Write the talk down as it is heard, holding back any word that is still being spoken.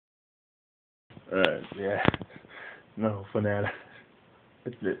Yeah. No, fanatic.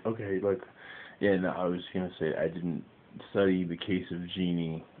 Okay, like, yeah, no, I was gonna say I didn't study the case of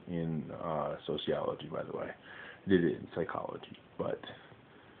Genie in sociology, by the way. I did it in psychology, but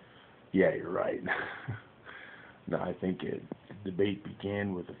yeah, you're right. No, I think the debate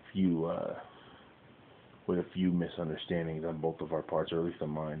began with a few misunderstandings on both of our parts, or at least on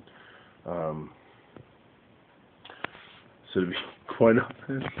mine. Um, so to be quite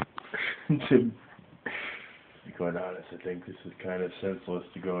honest, to be quite honest, I think this is kind of senseless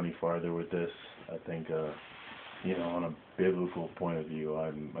to go any farther with this. I think, on a biblical point of view,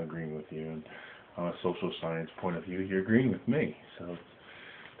 I'm agreeing with you, and on a social science point of view, you're agreeing with me. So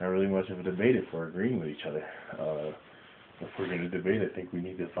it's not really much of a debate if we're agreeing with each other. If we're going to debate, I think we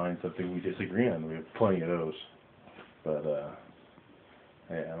need to find something we disagree on. We have plenty of those, but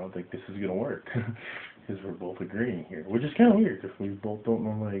I don't think this is going to work because we're both agreeing here, which is kind of weird because we both don't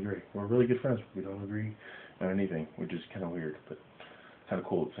normally agree. We're really good friends, but we don't agree on anything, which is kind of weird, but kind of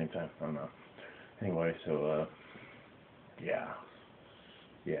cool at the same time. I don't know. Anyway, so yeah,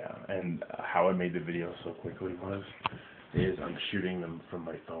 and how I made the video so quickly is I'm shooting them from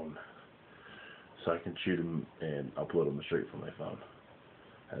my phone, so I can shoot them and upload them straight from my phone.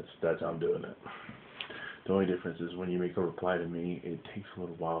 That's how I'm doing it. The only difference is when you make a reply to me, it takes a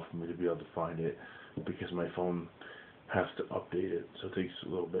little while for me to be able to find it because my phone has to update it, so it takes a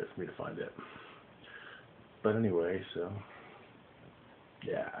little bit for me to find it. But anyway, so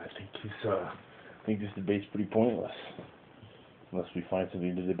yeah, I think this debate's pretty pointless unless we find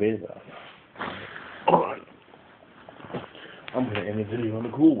something to debate about. Hold on. I'm gonna end the video in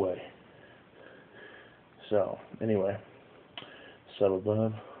a cool way. So anyway, sub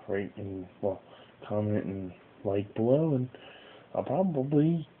above, rate and comment and like below, and I'll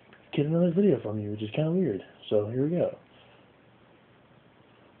probably get another video from you, which is kind of weird. So here we go.